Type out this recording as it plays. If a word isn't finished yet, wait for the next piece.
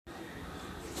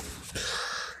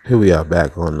Here we are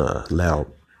back on the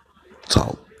Loud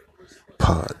Talk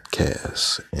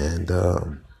podcast, and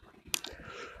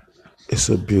it's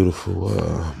a beautiful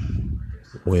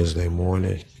Wednesday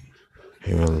morning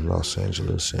here in Los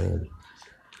Angeles, and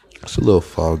it's a little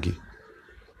foggy.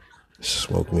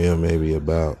 Smoked me maybe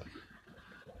about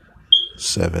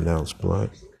 7 ounce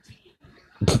blunt.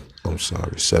 I'm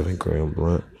sorry, 7 gram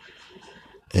blunt,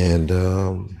 and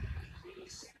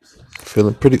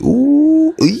feeling pretty.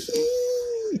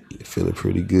 Feeling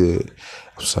pretty good.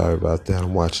 I'm sorry about that.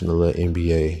 I'm watching a little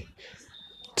NBA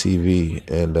TV,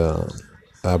 and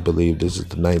I believe this is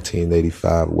the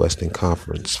 1985 Western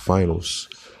Conference Finals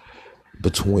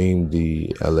between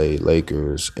the LA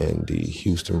Lakers and the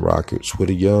Houston Rockets with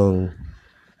a young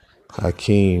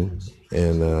Hakeem,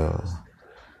 and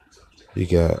you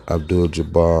got Abdul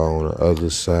Jabbar on the other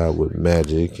side with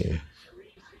Magic, and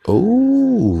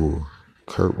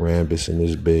Kurt Rambis and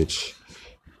this bitch.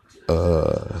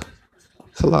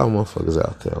 It's a lot of motherfuckers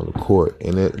out there on the court,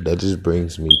 and that just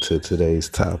brings me to today's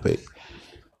topic.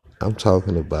 I'm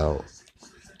talking about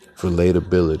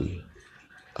relatability.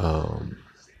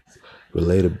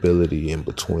 Relatability in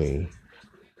between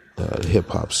the hip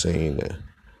hop scene and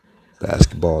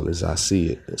basketball as I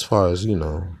see it. As far as,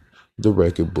 the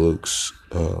record books,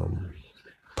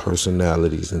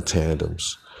 personalities, and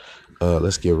tandems.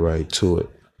 Let's get right to it.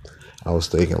 I was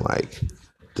thinking, like,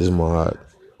 this mod,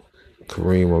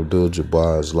 Kareem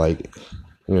Abdul-Jabbar is like,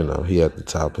 he at the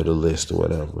top of the list or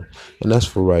whatever. And that's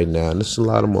for right now. And there's a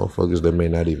lot of motherfuckers that may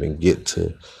not even get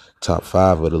to top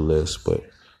 5 of the list, but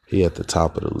he at the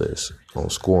top of the list on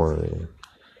scoring. And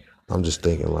I'm just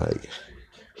thinking, like,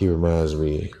 he reminds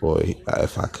me, or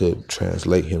if I could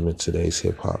translate him in today's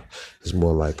hip hop, he's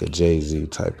more like a Jay-Z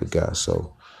type of guy.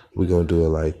 So we're gonna do it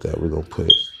like that. We're gonna put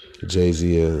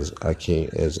Jay-Z as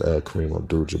Kareem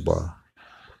Abdul-Jabbar,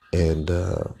 and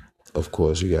of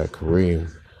course you got Kareem.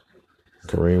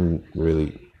 Kareem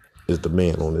really is the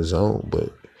man on his own,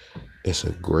 but it's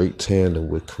a great tandem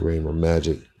with Kareem and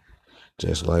Magic,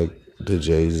 just like the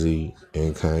Jay-Z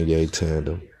and Kanye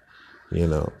tandem.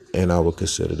 And I would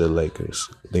consider the Lakers,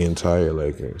 the entire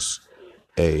Lakers,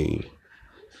 a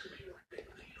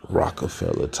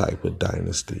Rockefeller type of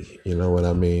dynasty. You know what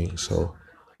I mean? So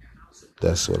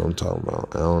that's what I'm talking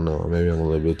about. I don't know. Maybe I'm a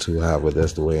little bit too high, but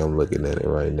that's the way I'm looking at it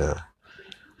right now.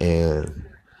 And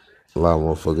a lot of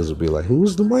motherfuckers will be like,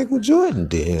 who's the Michael Jordan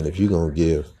then? If you're going to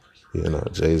give,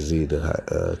 Jay-Z to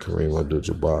Kareem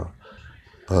Abdul-Jabbar,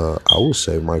 I would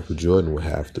say Michael Jordan would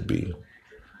have to be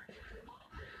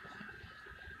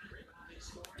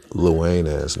Lil Wayne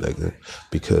ass nigga,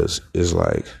 because it's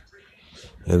like,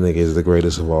 that nigga is the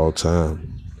greatest of all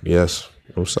time. Yes,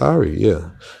 I'm sorry, yeah.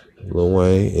 Lil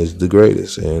Wayne is the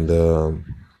greatest. And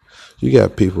you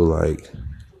got people like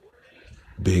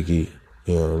Biggie,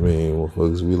 you know what I mean?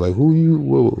 Motherfuckers be like, what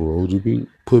would you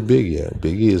put Biggie at?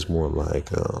 Biggie is more like,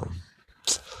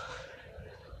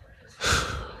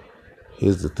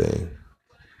 here's the thing.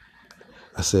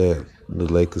 I said the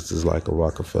Lakers is like a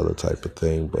Rockefeller type of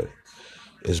thing, but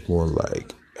it's more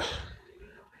like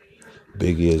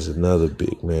Biggie is another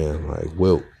big man, like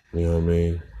Wilt, you know what I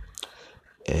mean?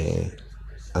 And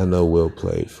I know Wilt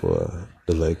played for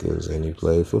the Lakers and he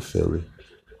played for Philly,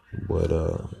 but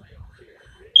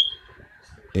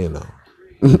it's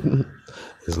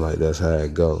like that's how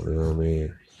it go, you know what I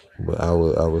mean? But I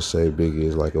would say Biggie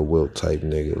is like a Wilt type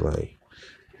nigga, like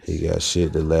he got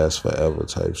shit that lasts forever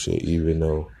type shit, even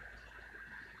though,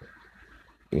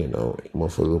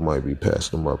 motherfuckers might be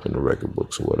passing him up in the record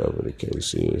books or whatever the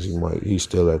case is. He's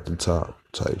still at the top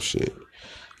type shit.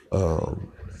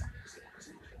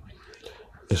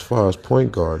 As far as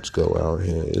point guards go out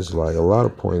here, it's like a lot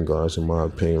of point guards, in my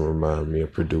opinion, remind me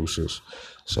of producers.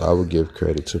 So I would give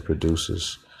credit to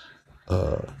producers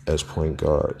as point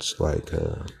guards, like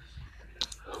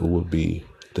who would be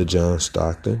the John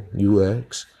Stockton,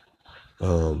 UX.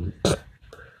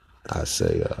 I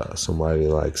say somebody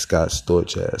like Scott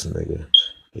Storch ass nigga,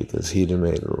 because he done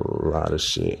made a lot of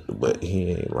shit, but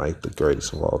he ain't like the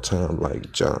greatest of all time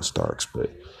like John Starks, but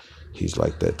he's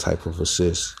like that type of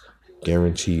assist,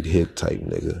 guaranteed hit type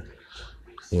nigga.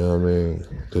 You know what I mean?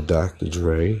 The Dr.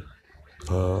 Dre,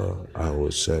 I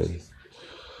would say.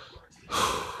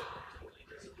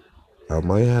 I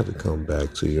might have to come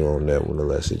back to you on that one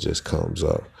unless it just comes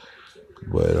up.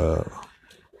 But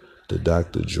the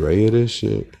Dr. Dre of this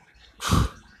shit,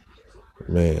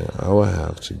 man, I would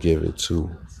have to give it to.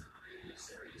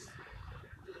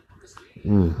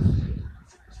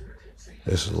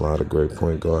 There's a lot of great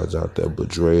point guards out there, but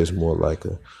Dre is more like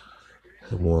a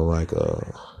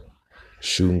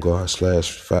shooting guard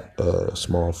slash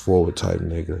small forward type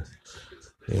nigga.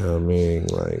 You know what I mean?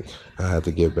 Like, I have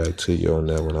to get back to you on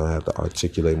that when I have to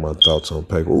articulate my thoughts on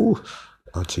paper.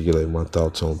 Articulate my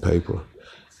thoughts on paper.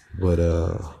 But,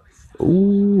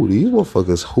 these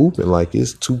motherfuckers hooping like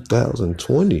it's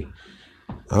 2020.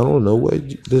 I don't know what,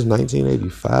 this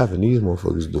 1985 and these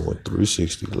motherfuckers doing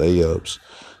 360 layups.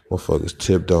 Motherfuckers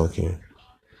tip dunking.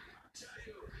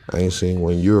 I ain't seen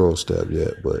one Euro step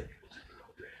yet, but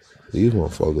these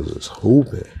motherfuckers is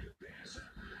hooping.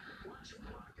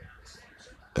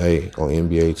 Hey, on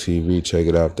NBA TV, check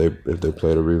it out. If they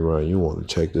play the rerun, you want to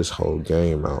check this whole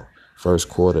game out. First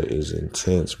quarter is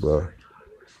intense, bro.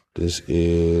 This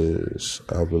is,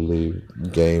 I believe,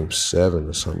 game 7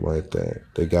 or something like that.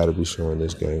 They got to be showing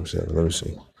this game 7. Let me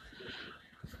see.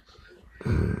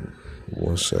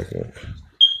 1 second.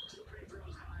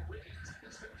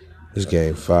 This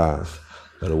game 5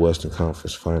 of the Western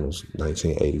Conference Finals,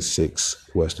 1986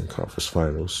 Western Conference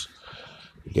Finals.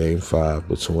 Game 5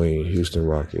 between Houston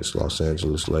Rockets, Los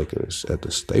Angeles Lakers at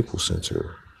the Staples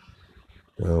Center.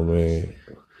 You know what I mean?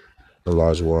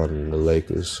 Olajuwon and the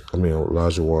Lakers.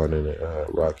 Olajuwon and the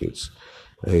Rockets.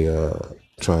 They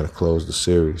trying to close the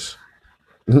series.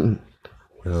 You know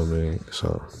what I mean?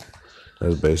 So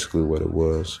that's basically what it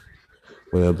was.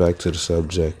 Well, back to the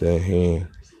subject at hand.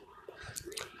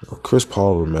 Chris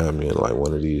Paul reminded me of like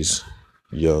one of these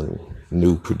young,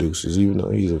 new producers, even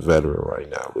though he's a veteran right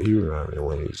now, but he reminded me of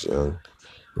one of these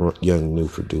young, new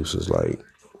producers, like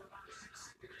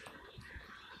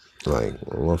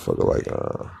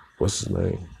motherfucker, what's his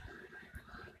name?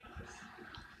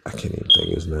 I can't even think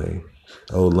of his name.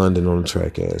 Oh, London on the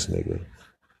Track ass nigga.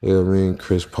 You know what I mean?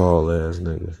 Chris Paul ass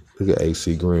nigga. Look at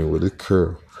AC Green with his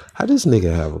curl. How this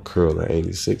nigga have a curl in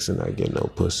 86 and not get no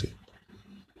pussy?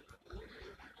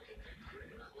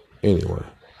 Anyway,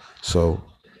 so,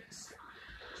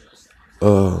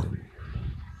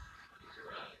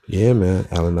 yeah, man,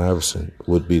 Allen Iverson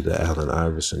would be the Allen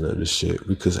Iverson of this shit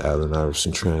because Allen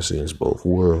Iverson transcends both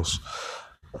worlds.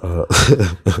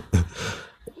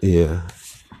 Yeah.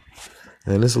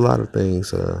 And there's a lot of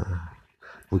things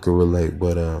we could relate,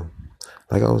 but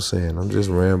like I was saying, I'm just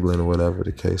rambling or whatever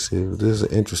the case is. This is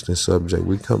an interesting subject.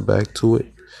 We come back to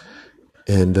it,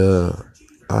 and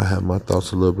I have my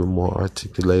thoughts a little bit more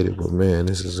articulated, but man,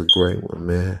 this is a great one,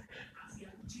 man.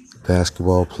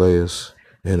 Basketball players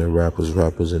and the rappers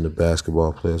and the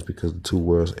basketball players, because the two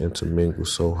worlds intermingle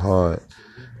so hard.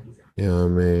 You know what I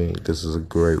mean? This is a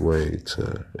great way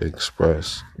to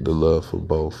express the love for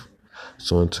both.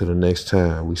 So until the next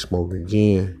time we smoke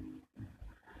again,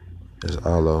 it's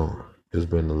Alo. It's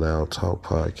been the Loud Talk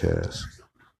Podcast.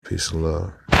 Peace and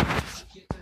love.